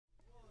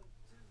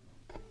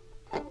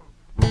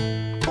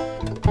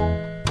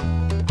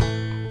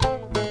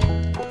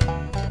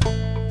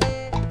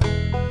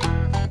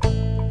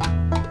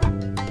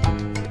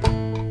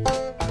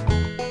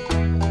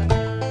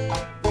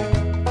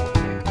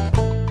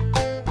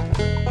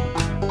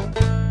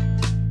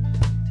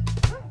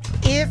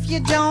you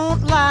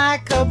don't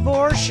like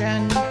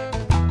abortion,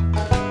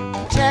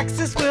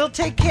 Texas will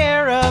take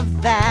care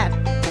of that.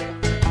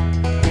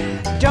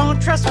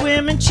 Don't trust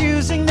women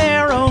choosing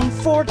their own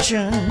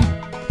fortune,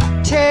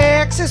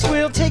 Texas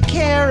will take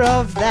care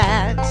of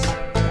that.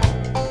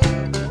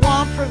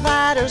 Want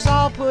providers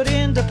all put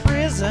into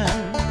prison,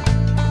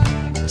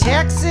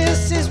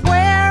 Texas is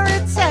where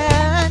it's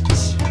at.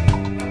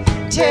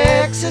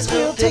 Texas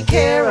will take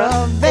care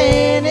of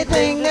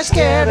anything they're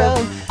scared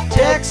of,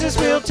 Texas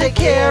will take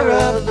care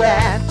of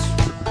that.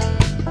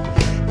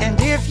 And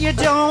if you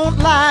don't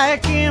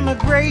like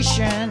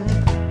immigration,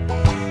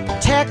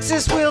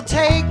 Texas will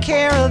take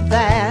care of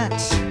that.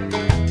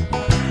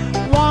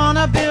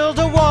 Wanna build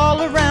a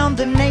wall around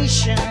the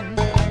nation,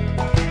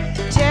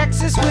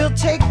 Texas will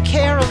take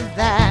care of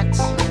that.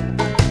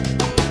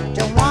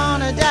 Don't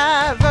want a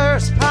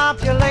diverse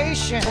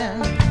population,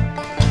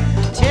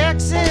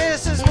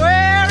 Texas is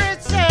where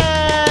it's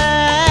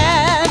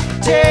at.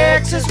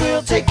 Texas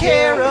will take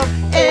care of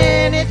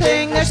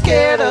anything they're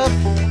scared of,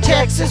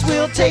 Texas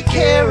will take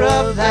care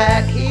of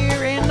that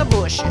here in the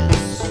bushes.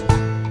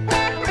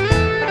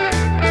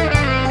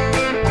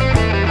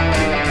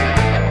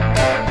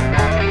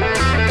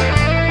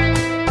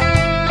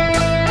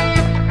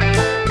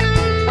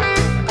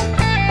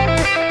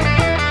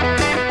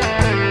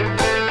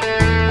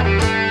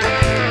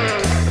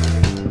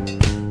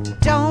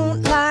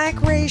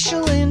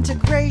 Racial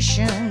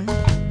integration,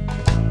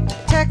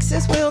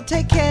 Texas will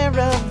take care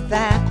of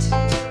that.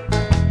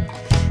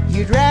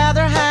 You'd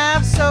rather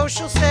have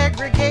social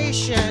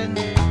segregation,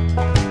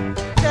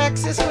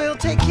 Texas will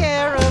take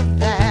care of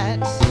that.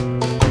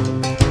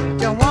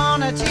 Don't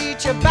want to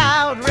teach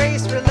about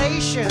race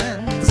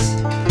relations,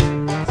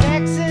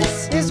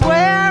 Texas is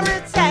where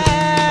it's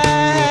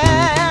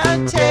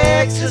at.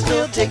 Texas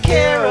will take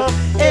care of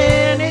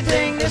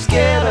anything they're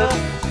scared of,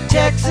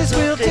 Texas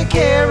will take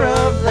care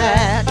of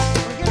that.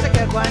 Here's a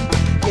good one.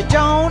 You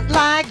don't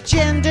like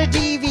gender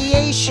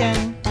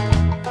deviation,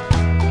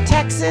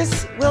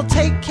 Texas will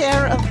take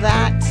care of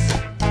that.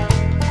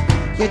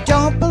 You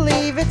don't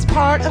believe it's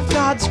part of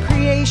God's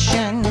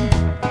creation,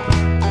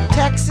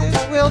 Texas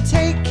will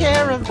take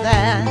care of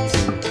that.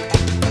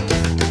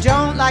 You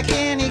don't like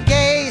any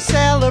gay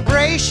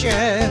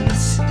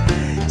celebrations,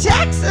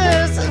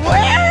 Texas is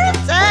where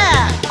it's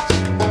at.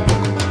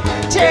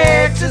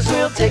 Texas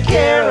will take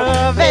care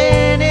of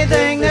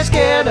anything they're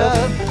scared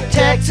of,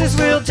 Texas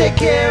will take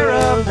care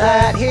of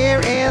that here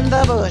in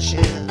the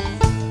bushes.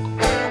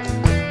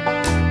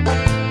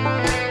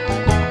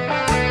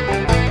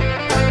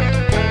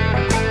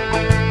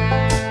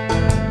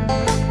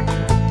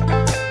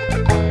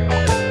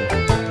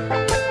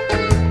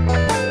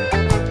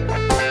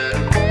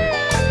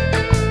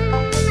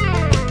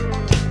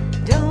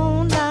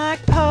 Don't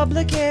like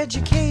public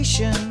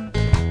education,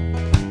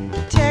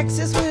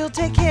 Texas will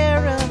take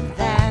care of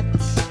that.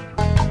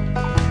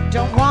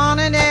 Don't want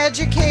an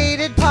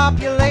educated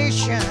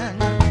population,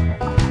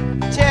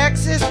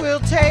 Texas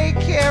will take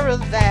care of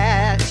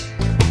that.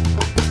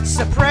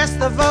 Suppress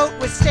the vote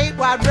with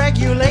statewide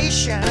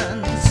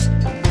regulations,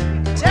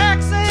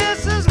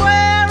 Texas is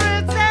where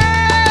it's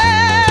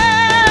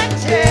at.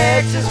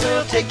 Texas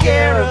will take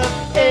care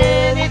of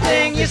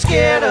anything you're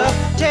scared of,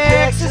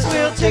 Texas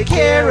will take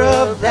care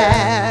of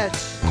that.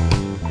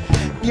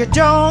 You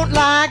don't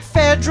like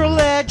federal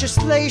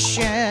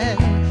legislation,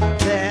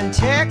 then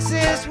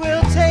Texas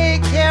will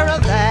take care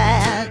of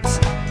that.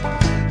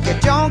 You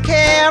don't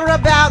care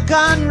about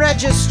gun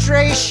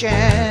registration,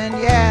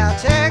 yeah,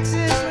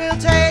 Texas will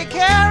take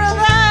care of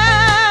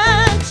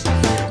that.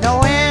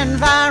 No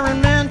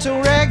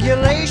environmental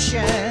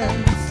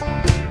regulations,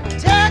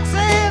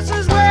 Texas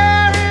is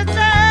where it's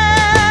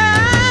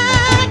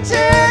at.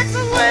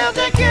 Texas will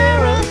take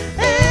care of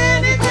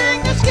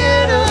anything you're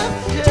scared of,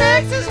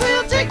 Texas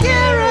will take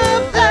care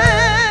of that.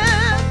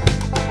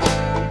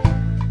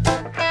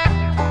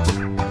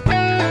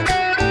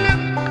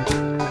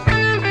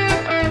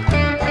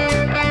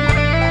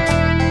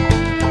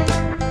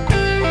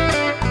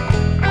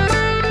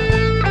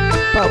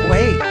 But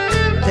wait,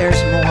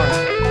 there's more.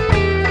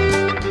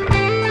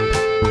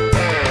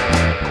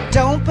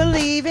 Don't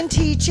believe in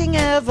teaching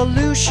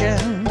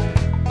evolution,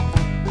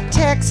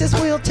 Texas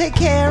will take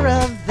care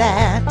of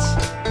that.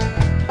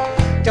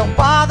 Don't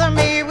bother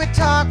me with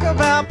talk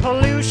about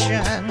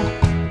pollution,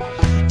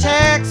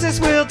 Texas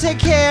will take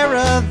care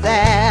of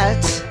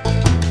that.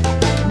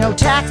 No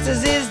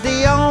taxes is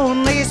the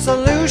only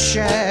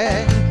solution,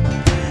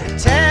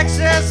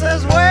 Texas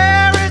is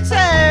where it's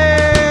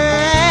at.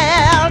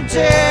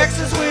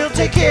 Texas will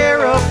take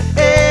care of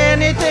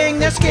anything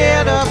they're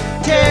scared of,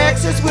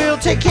 Texas will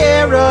take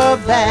care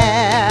of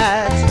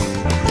that.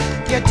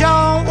 You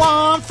don't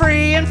want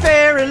free and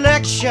fair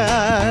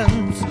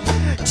elections,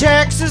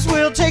 Texas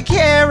will take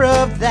care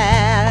of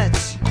that.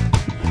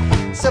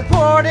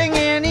 Supporting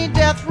any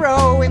death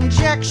row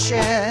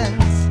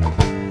injections,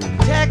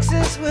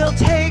 Texas will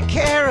take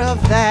care of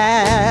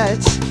that.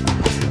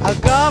 A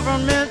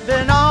government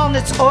been on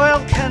its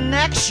oil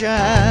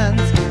connections,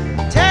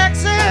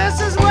 Texas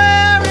is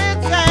where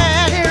it's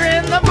at here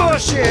in the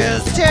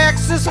bushes.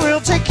 Texas will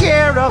take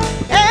care of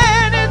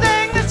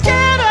anything they're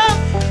scared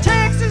of.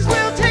 Texas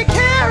will take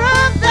care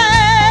of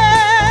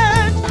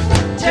that.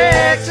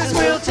 Texas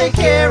will take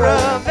care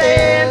of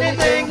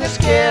anything they're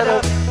scared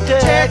of.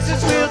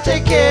 Texas will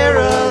take care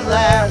of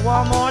that.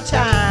 One more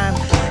time.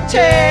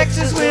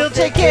 Texas will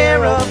take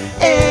care of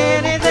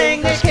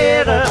anything they're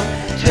scared of.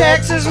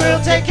 Texas will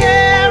take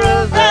care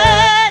of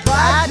that.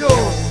 By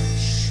George.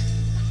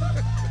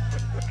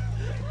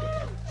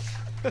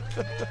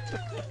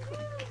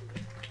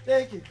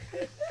 Thank you.